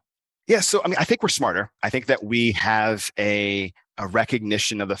now? Yeah, so I mean, I think we're smarter. I think that we have a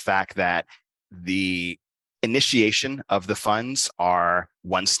recognition of the fact that the initiation of the funds are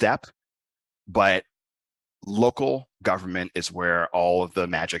one step, but local government is where all of the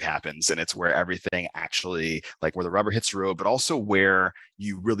magic happens, and it's where everything actually, like where the rubber hits the road, but also where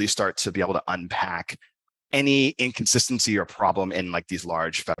you really start to be able to unpack any inconsistency or problem in like these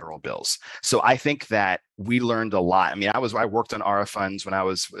large federal bills. So I think that we learned a lot. I mean, I worked on ARA funds when I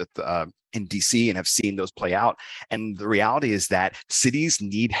was in DC and have seen those play out. And the reality is that cities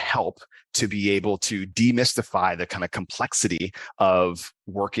need help to be able to demystify the kind of complexity of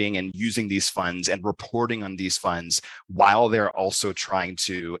working and using these funds and reporting on these funds while they're also trying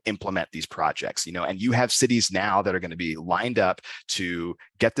to implement these projects, and you have cities now that are going to be lined up to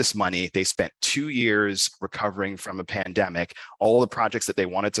get this money. They spent 2 years recovering from a pandemic. All the projects that they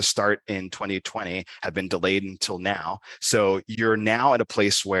wanted to start in 2020 have been delayed until now. So you're now at a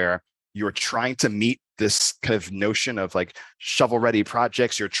place where you're trying to meet this kind of notion of like shovel-ready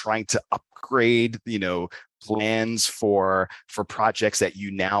projects. You're trying to upgrade, plans for projects that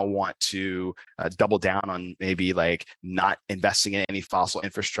you now want to double down on, maybe like not investing in any fossil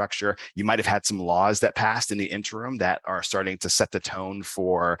infrastructure. You might have had some laws that passed in the interim that are starting to set the tone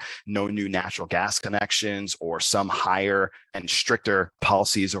for no new natural gas connections or some higher and stricter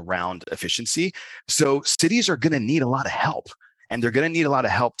policies around efficiency. So cities are going to need a lot of help. And they're going to need a lot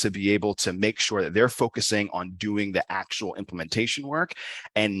of help to be able to make sure that they're focusing on doing the actual implementation work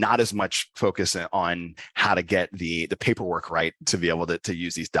and not as much focus on how to get the paperwork right to be able to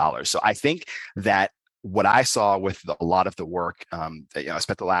use these dollars. So I think that what I saw with a lot of the work, I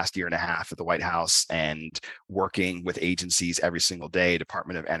spent the last year and a half at the White House and working with agencies every single day,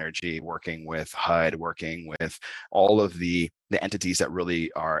 Department of Energy, working with HUD, working with all of the entities that really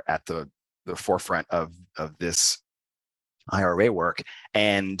are at the forefront of this IRA work,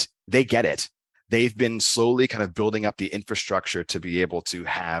 and they get it. They've been slowly kind of building up the infrastructure to be able to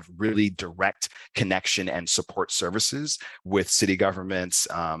have really direct connection and support services with city governments,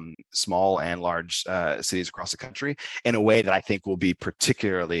 small and large cities across the country, in a way that I think will be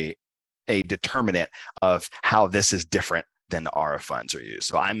particularly a determinant of how this is different than the ARA funds are used.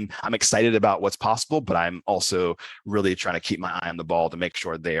 So I'm excited about what's possible, but I'm also really trying to keep my eye on the ball to make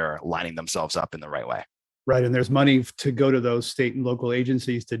sure they are lining themselves up in the right way. Right. And there's money to go to those state and local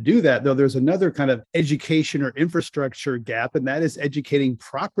agencies to do that, though there's another kind of education or infrastructure gap, and that is educating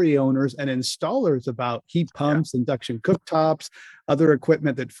property owners and installers about heat pumps, induction cooktops, other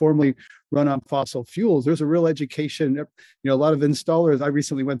equipment that formerly run on fossil fuels. There's a real education. A lot of installers, I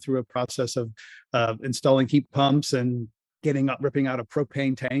recently went through a process of installing heat pumps and ripping out a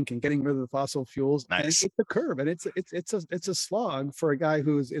propane tank and getting rid of the fossil fuels. Nice. And it's a curve, and it's a slog for a guy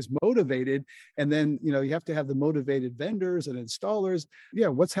who is motivated. And then you have to have the motivated vendors and installers. Yeah,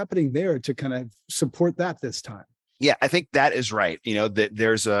 what's happening there to kind of support that this time? Yeah, I think that is right. That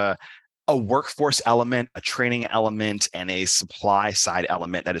there's a workforce element, a training element, and a supply side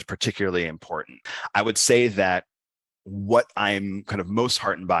element that is particularly important. I would say that what I'm kind of most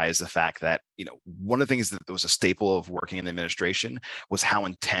heartened by is the fact that, one of the things that was a staple of working in the administration was how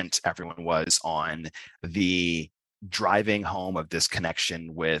intent everyone was on the driving home of this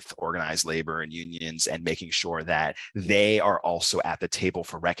connection with organized labor and unions, and making sure that they are also at the table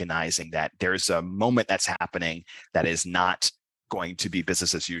for recognizing that there's a moment that's happening that is not going to be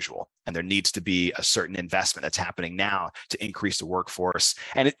business as usual. And there needs to be a certain investment that's happening now to increase the workforce.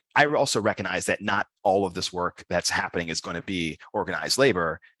 And I also recognize that not all of this work that's happening is going to be organized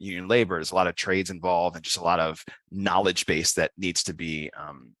labor, union labor. There's a lot of trades involved and just a lot of knowledge base that needs to be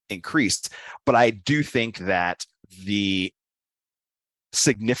increased. But I do think that the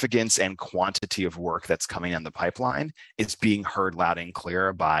significance and quantity of work that's coming on the pipeline is being heard loud and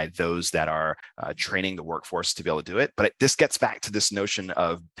clear by those that are training the workforce to be able to do it. But this gets back to this notion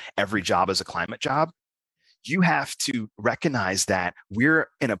of every job is a climate job. you have to recognize that we're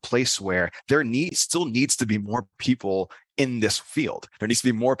in a place where there still needs to be more people in this field. There needs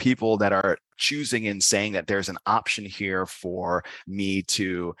to be more people that are choosing and saying that there's an option here for me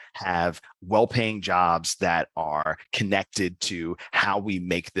to have well-paying jobs that are connected to how we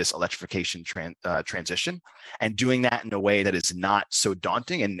make this electrification transition, and doing that in a way that is not so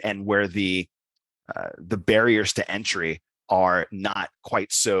daunting, and where the barriers to entry are not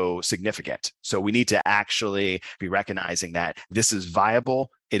quite so significant. So we need to actually be recognizing that this is viable.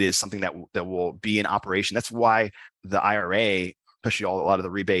 It is something that will be in operation. That's why the IRA, especially a lot of the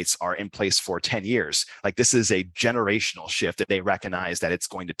rebates, are in place for 10 years. Like, this is a generational shift that they recognize that it's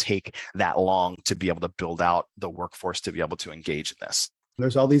going to take that long to be able to build out the workforce to be able to engage in this.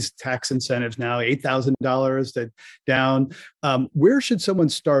 There's all these tax incentives now, $8,000 down. Where should someone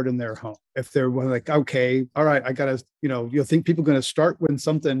start in their home if they're like, okay, all right, I gotta, you'll think people are going to start when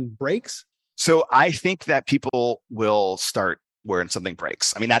something breaks? So I think that people will start when something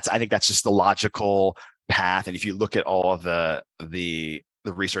breaks. I mean, I think that's just the logical path. And if you look at all of the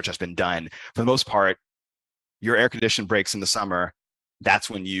research that's been done, for the most part, your air condition breaks in the summer.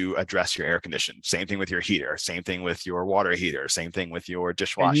 That's when you address your air condition. Same thing with your heater, same thing with your water heater, same thing with your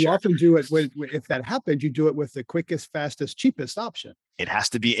dishwasher. And you often do it if that happens, you do it with the quickest, fastest, cheapest option. It has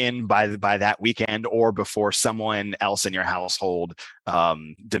to be in by that weekend or before someone else in your household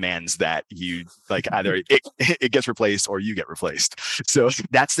demands that you, like, either it gets replaced or you get replaced. So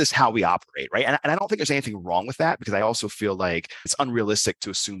that's just how we operate, right? And I don't think there's anything wrong with that, because I also feel like it's unrealistic to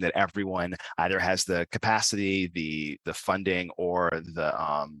assume that everyone either has the capacity, the funding, or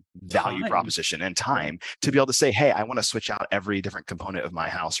the value proposition and time to be able to say, hey, I want to switch out every different component of my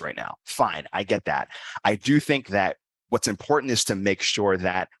house right now. Fine, I get that. I do think that what's important is to make sure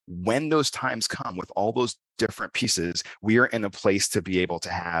that when those times come with all those different pieces, we are in a place to be able to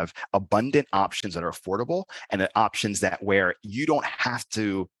have abundant options that are affordable, and options that where you don't have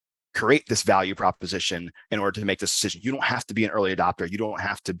to create this value proposition in order to make this decision. You don't have to be an early adopter. You don't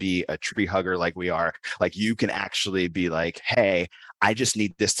have to be a tree hugger like we are. Like, you can actually be like, hey, I just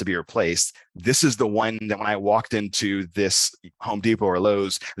need this to be replaced. This is the one that when I walked into this Home Depot or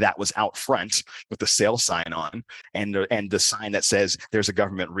Lowe's, that was out front with the sale sign on, and the sign that says there's a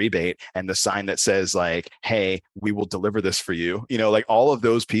government rebate, and the sign that says, like, hey, we will deliver this for you. Like, all of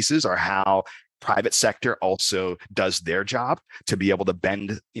those pieces are how private sector also does their job to be able to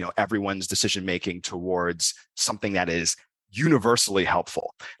bend, everyone's decision making towards something that is universally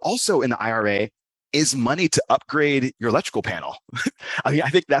helpful. Also in the IRA is money to upgrade your electrical panel. I mean, I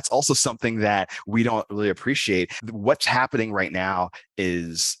think that's also something that we don't really appreciate. What's happening right now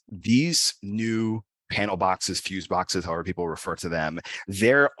is these new panel boxes, fuse boxes, however people refer to them,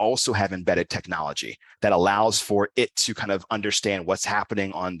 they also have embedded technology that allows for it to kind of understand what's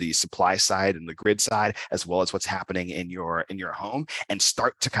happening on the supply side and the grid side, as well as what's happening in your home, and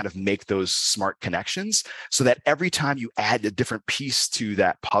start to kind of make those smart connections so that every time you add a different piece to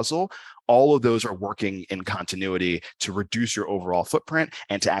that puzzle, all of those are working in continuity to reduce your overall footprint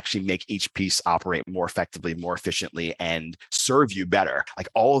and to actually make each piece operate more effectively, more efficiently, and serve you better. Like,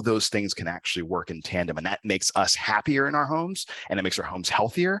 all of those things can actually work in tandem, and that makes us happier in our homes, and it makes our homes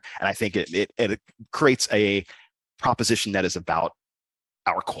healthier. And I think it creates a proposition that is about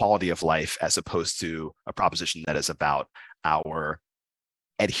our quality of life, as opposed to a proposition that is about our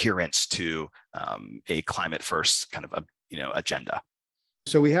adherence to a climate first kind of agenda.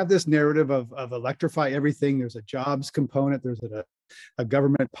 So we have this narrative of electrify everything. There's a jobs component. There's a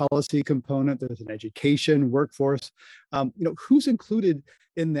government policy component. There's an education workforce. Who's included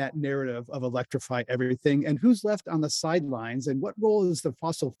in that narrative of electrify everything, and who's left on the sidelines? And what role has the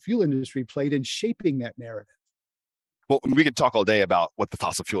fossil fuel industry played in shaping that narrative? Well, we could talk all day about what the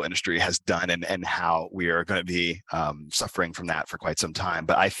fossil fuel industry has done and how we are going to be suffering from that for quite some time.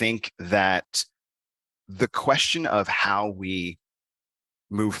 But I think that the question of how we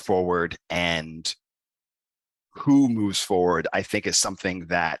move forward and who moves forward, I think, is something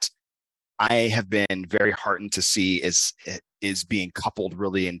that I have been very heartened to see is being coupled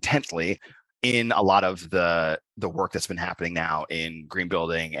really intently in a lot of the work that's been happening now in green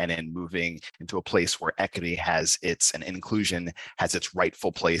building and in moving into a place where equity and inclusion has its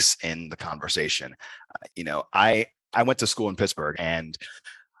rightful place in the conversation. I went to school in Pittsburgh, and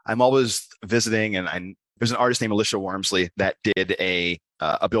I'm always visiting, and there's an artist named Alicia Wormsley that did a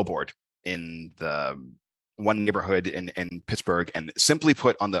billboard in the one neighborhood in Pittsburgh, and simply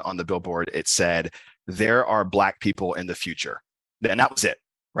put on the billboard, it said, "There are Black people in the future," and that was it,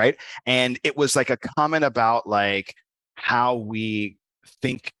 right? And it was like a comment about like how we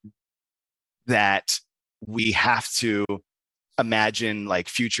think that we have to imagine like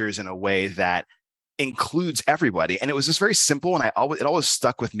futures in a way that includes everybody. And it was just very simple. And it always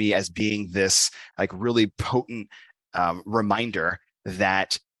stuck with me as being this like really potent reminder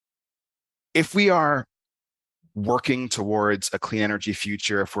that if we are working towards a clean energy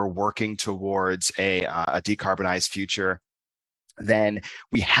future, if we're working towards a decarbonized future, then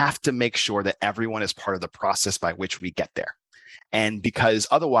we have to make sure that everyone is part of the process by which we get there. And because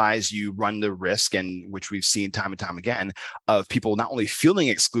otherwise you run the risk, and which we've seen time and time again, of people not only feeling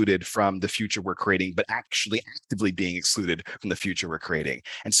excluded from the future we're creating, but actually actively being excluded from the future we're creating.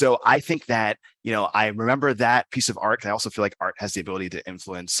 And so I think that, I remember that piece of art. I also feel like art has the ability to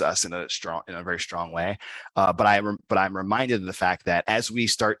influence us in a very strong way. But I'm reminded of the fact that as we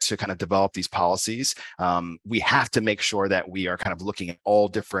start to kind of develop these policies, we have to make sure that we are kind of looking at all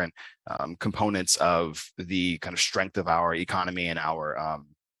different components of the kind of strength of our economy and our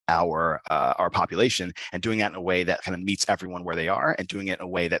population, and doing that in a way that kind of meets everyone where they are, and doing it in a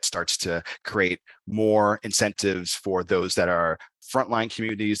way that starts to create more incentives for those that are frontline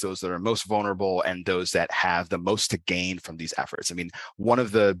communities, those that are most vulnerable, and those that have the most to gain from these efforts. I mean, one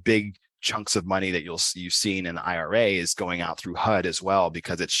of the big chunks of money that you've seen in the IRA is going out through HUD as well,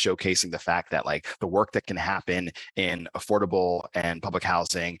 because it's showcasing the fact that like the work that can happen in affordable and public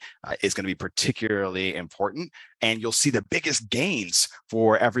housing is going to be particularly important. And you'll see the biggest gains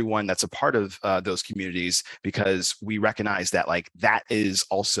for everyone that's a part of those communities, because we recognize that like that is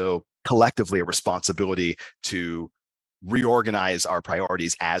also collectively a responsibility to reorganize our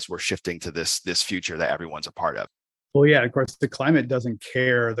priorities as we're shifting to this future that everyone's a part of. Well, yeah, of course, the climate doesn't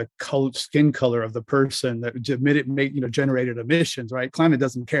care the skin color of the person that generated emissions, right? Climate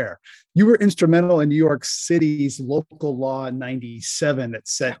doesn't care. You were instrumental in New York City's local law 97 that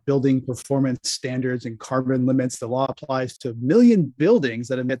set building performance standards and carbon limits. The law applies to 1 million buildings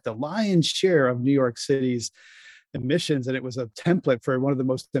that emit the lion's share of New York City's emissions. And it was a template for one of the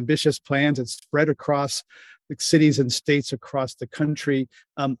most ambitious plans. It's spread across cities and states across the country.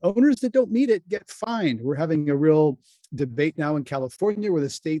 Owners that don't meet it get fined. We're having a real debate now in California where the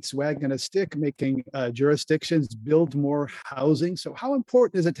state's wagging a stick, making jurisdictions build more housing. So how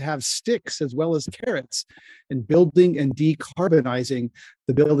important is it to have sticks as well as carrots in building and decarbonizing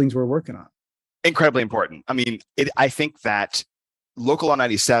the buildings we're working on? Incredibly important. I mean, I think that Local Law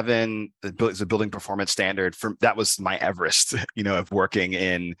 97 is a building performance standard. That was my Everest, of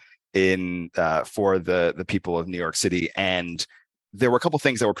working for the people of New York City. And there were a couple of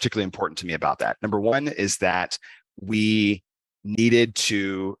things that were particularly important to me about that. Number one is that we needed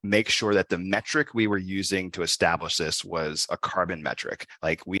to make sure that the metric we were using to establish this was a carbon metric.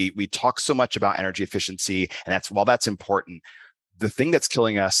 Like we talk so much about energy efficiency, and while that's important, the thing that's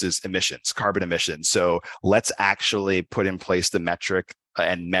killing us is emissions, carbon emissions. So let's actually put in place the metric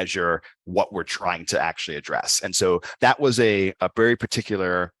and measure what we're trying to actually address. And so that was a very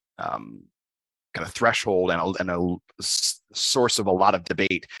particular kind of threshold and a source of a lot of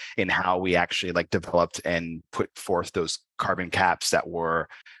debate in how we actually developed and put forth those carbon caps that were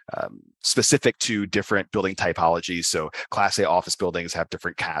specific to different building typologies. So Class A office buildings have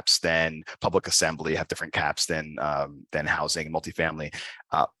different caps than public assembly, have different caps than housing and multifamily.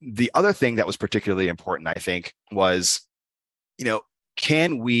 The other thing that was particularly important, I think, was,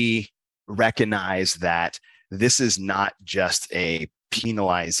 can we recognize that this is not just a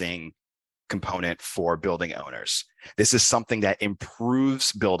penalizing component for building owners. This is something that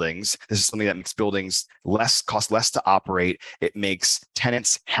improves buildings. This is something that makes buildings cost less to operate. It makes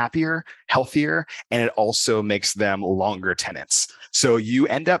tenants happier, healthier, and it also makes them longer tenants. So you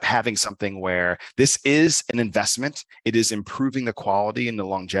end up having something where this is an investment. It is improving the quality and the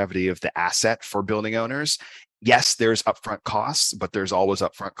longevity of the asset for building owners. Yes, there's upfront costs, but there's always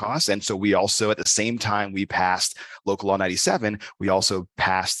upfront costs. And so we also, at the same time we passed Local Law 97, we also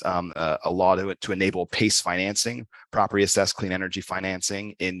passed a law to enable PACE financing, property assessed clean energy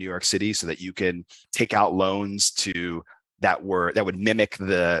financing in New York City, so that you can take out loans that would mimic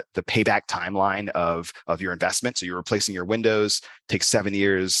the payback timeline of your investment. So you're replacing your windows, takes 7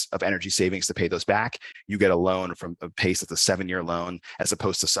 years of energy savings to pay those back. You get a loan from a PACE that's a 7-year loan, as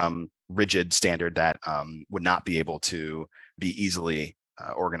opposed to some rigid standard that would not be able to be easily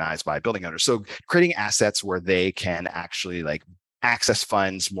organized by building owners. So creating assets where they can actually access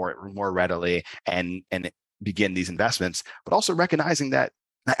funds more readily and begin these investments, but also recognizing that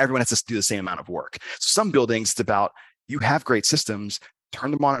not everyone has to do the same amount of work. So some buildings, it's about, you have great systems,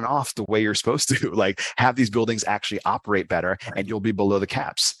 turn them on and off the way you're supposed to, have these buildings actually operate better, and you'll be below the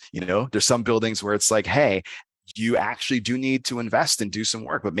caps. There's some buildings where it's hey, you actually do need to invest and do some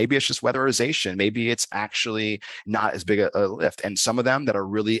work, but maybe it's just weatherization. Maybe it's actually not as big a lift. And some of them that are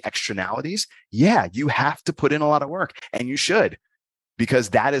really externalities, yeah, you have to put in a lot of work, and you should. because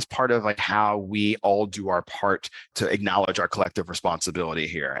that is part of like how we all do our part to acknowledge our collective responsibility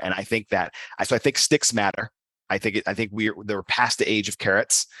here. And I think sticks matter. I think they're past the age of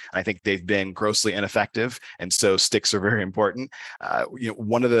carrots. And I think they've been grossly ineffective, and so sticks are very important.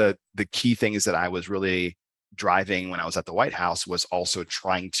 One of the key things that I was really driving when I was at the White House was also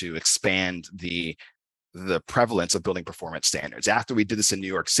trying to expand the prevalence of building performance standards. After we did this in New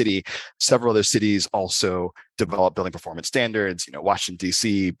York City, several other cities also developed building performance standards. Washington,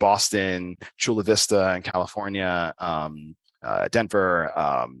 D.C., Boston, Chula Vista in California, Denver,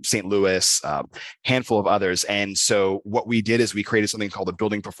 St. Louis, handful of others. And so what we did is we created something called the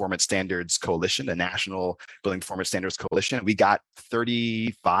Building Performance Standards Coalition, the National Building Performance Standards Coalition. We got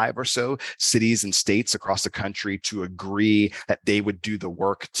 35 or so cities and states across the country to agree that they would do the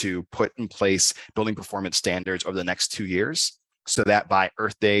work to put in place building performance standards over the next 2 years, so that by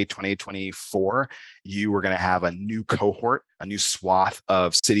Earth Day 2024, you were going to have a new cohort, a new swath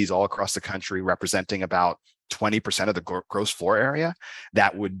of cities all across the country representing about 20% of the gross floor area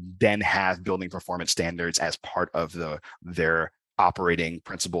that would then have building performance standards as part of their operating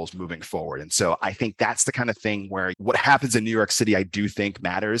principles moving forward. And so I think that's the kind of thing where what happens in New York City, I do think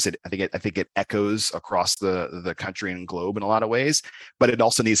matters. I think it echoes across the country and globe in a lot of ways, but it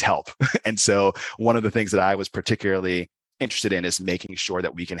also needs help. And so one of the things that I was particularly interested in is making sure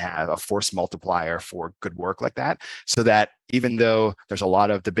that we can have a force multiplier for good work like that, so that even though there's a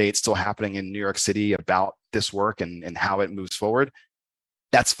lot of debate still happening in New York City about this work and how it moves forward,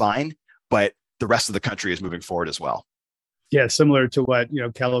 that's fine, but the rest of the country is moving forward as well. Yeah, similar to what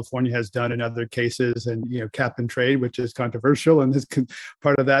California has done in other cases, and cap and trade, which is controversial, and this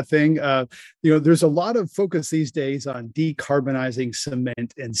part of that thing. There's a lot of focus these days on decarbonizing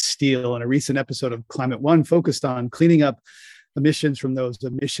cement and steel. And a recent episode of Climate One focused on cleaning up emissions from those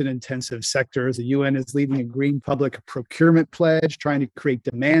emission-intensive sectors. The UN is leading a green public procurement pledge, trying to create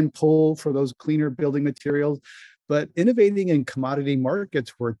demand pull for those cleaner building materials. But innovating in commodity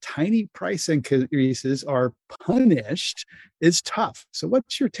markets where tiny price increases are punished is tough. So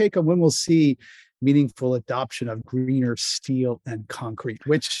what's your take on when we'll see meaningful adoption of greener steel and concrete,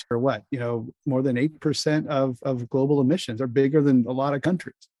 which are more than 8% of global emissions, are bigger than a lot of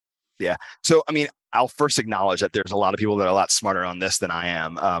countries? Yeah. So, I'll first acknowledge that there's a lot of people that are a lot smarter on this than I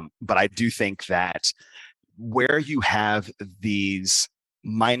am. But I do think that where you have these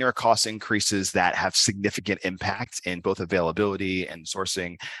minor cost increases that have significant impact in both availability and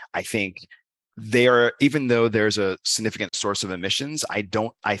sourcing, I think even though there's a significant source of emissions,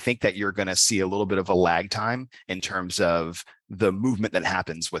 I think that you're going to see a little bit of a lag time in terms of the movement that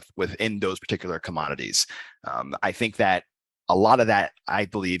happens within those particular commodities. I think that a lot of that, I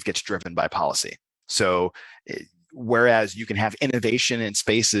believe, gets driven by policy. So whereas you can have innovation in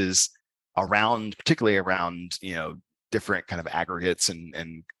spaces particularly around, different kind of aggregates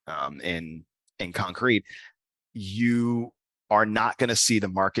and in concrete, you are not going to see the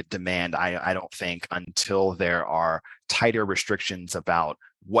market demand, I don't think, until there are tighter restrictions about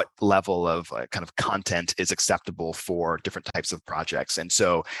what level of kind of content is acceptable for different types of projects. And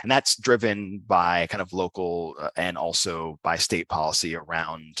that's driven by kind of local and also by state policy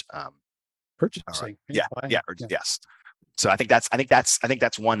around purchasing. Yes. So I think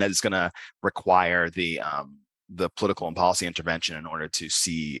that's one that is going to require the political and policy intervention in order to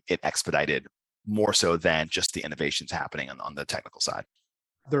see it expedited, more so than just the innovations happening on the technical side.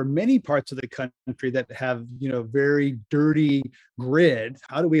 There are many parts of the country that have, very dirty grid.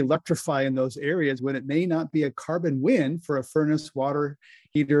 How do we electrify in those areas when it may not be a carbon win for a furnace, water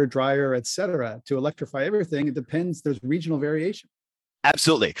heater, dryer, et cetera? To electrify everything, it depends. There's regional variation.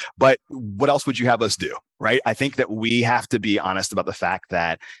 Absolutely. But what else would you have us do, right? I think that we have to be honest about the fact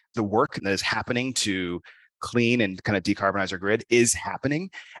that the work that is happening to clean and kind of decarbonize our grid is happening,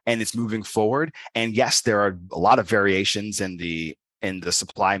 and it's moving forward. And yes, there are a lot of variations in the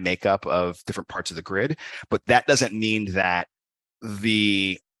supply makeup of different parts of the grid, but that doesn't mean that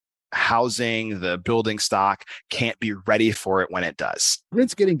the housing, the building stock can't be ready for it when it does.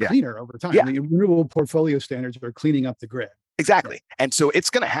 Grid's getting cleaner over time. Yeah. The renewable portfolio standards are cleaning up the grid. Exactly. And so it's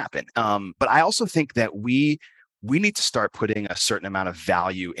going to happen. But I also think that we need to start putting a certain amount of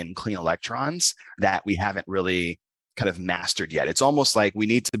value in clean electrons that we haven't really kind of mastered yet. It's almost like we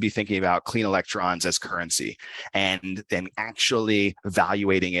need to be thinking about clean electrons as currency, and then actually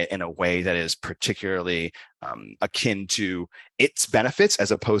evaluating it in a way that is particularly akin to its benefits,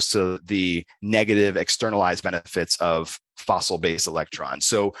 as opposed to the negative externalized benefits of fossil-based electrons.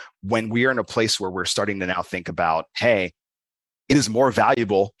 So when we are in a place where we're starting to now think about, hey, it is more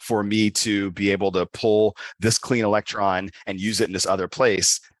valuable for me to be able to pull this clean electron and use it in this other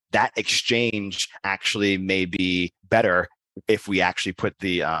place, that exchange actually may be better if we actually put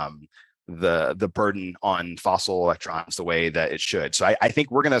the burden on fossil electrons the way that it should. So I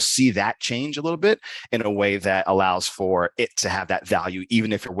think we're going to see that change a little bit in a way that allows for it to have that value,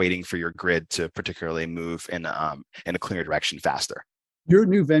 even if you're waiting for your grid to particularly move in a cleaner direction faster. Your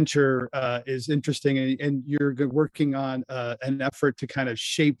new venture is interesting, and you're working on an effort to kind of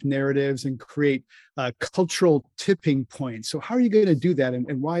shape narratives and create cultural tipping points. So how are you going to do that,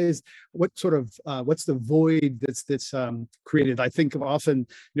 and what's the void that's created? I think of often,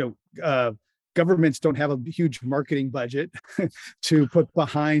 governments don't have a huge marketing budget to put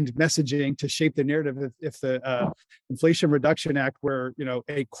behind messaging to shape the narrative. If the Inflation Reduction Act were,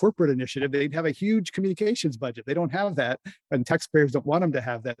 a corporate initiative, they'd have a huge communications budget. They don't have that, and taxpayers don't want them to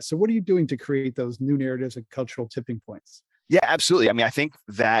have that. So what are you doing to create those new narratives and cultural tipping points? Yeah, absolutely. I mean, I think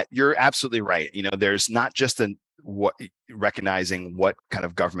that you're absolutely right. There's not just recognizing what kind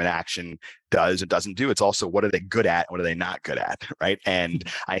of government action does or doesn't do. It's also what are they good at, what are they not good at, right? And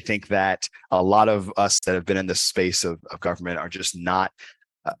I think that a lot of us that have been in this space of government are just not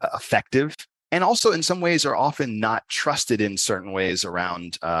effective, and also in some ways are often not trusted in certain ways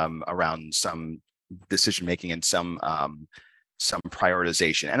around some decision making and some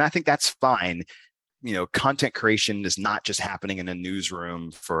prioritization. And I think that's fine. Content creation is not just happening in a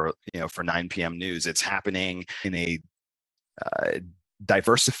newsroom for 9 p.m. news. It's happening in a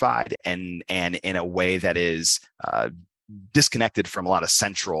diversified and in a way that is disconnected from a lot of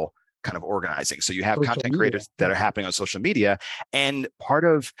central kind of organizing. So you have content creators that are happening on social media, and part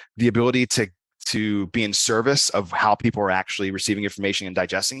of the ability to be in service of how people are actually receiving information and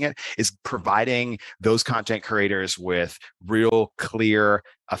digesting it is providing those content creators with real, clear,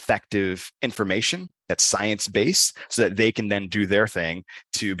 effective information that's science-based, so that they can then do their thing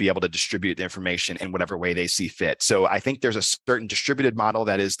to be able to distribute the information in whatever way they see fit. So I think there's a certain distributed model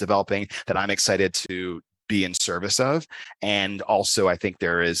that is developing that I'm excited to be in service of. And also I think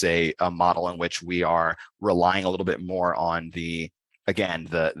there is a model in which we are relying a little bit more on the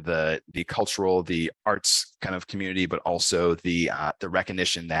cultural, the arts kind of community, but also the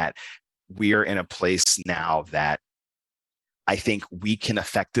recognition that we are in a place now that I think we can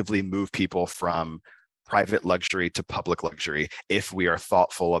effectively move people from private luxury to public luxury if we are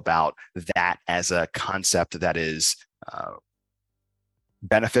thoughtful about that as a concept that is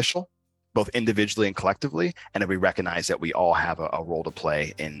beneficial, both individually and collectively, and if we recognize that we all have a role to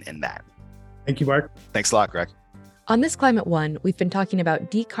play in that. Thank you, Mark. Thanks a lot, Greg. On this Climate One, we've been talking about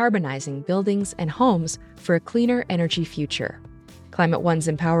decarbonizing buildings and homes for a cleaner energy future. Climate One's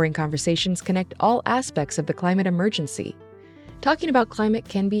empowering conversations connect all aspects of the climate emergency. Talking about climate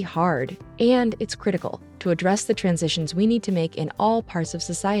can be hard, and it's critical to address the transitions we need to make in all parts of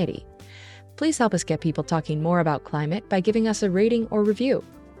society. Please help us get people talking more about climate by giving us a rating or review.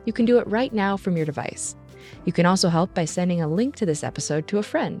 You can do it right now from your device. You can also help by sending a link to this episode to a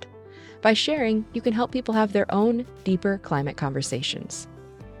friend. By sharing, you can help people have their own deeper climate conversations.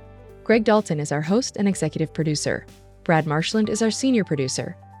 Greg Dalton is our host and executive producer. Brad Marshland is our senior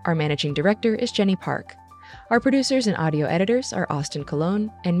producer. Our managing director is Jenny Park. Our producers and audio editors are Austin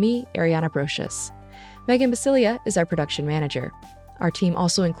Colon and me, Ariana Brocious. Megan Basilia is our production manager. Our team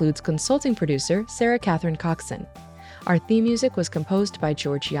also includes consulting producer Sarah Catherine Coxon. Our theme music was composed by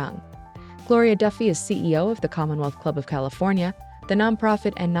George Young. Gloria Duffy is CEO of the Commonwealth Club of California, the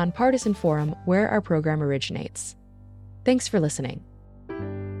nonprofit and nonpartisan forum where our program originates. Thanks for listening.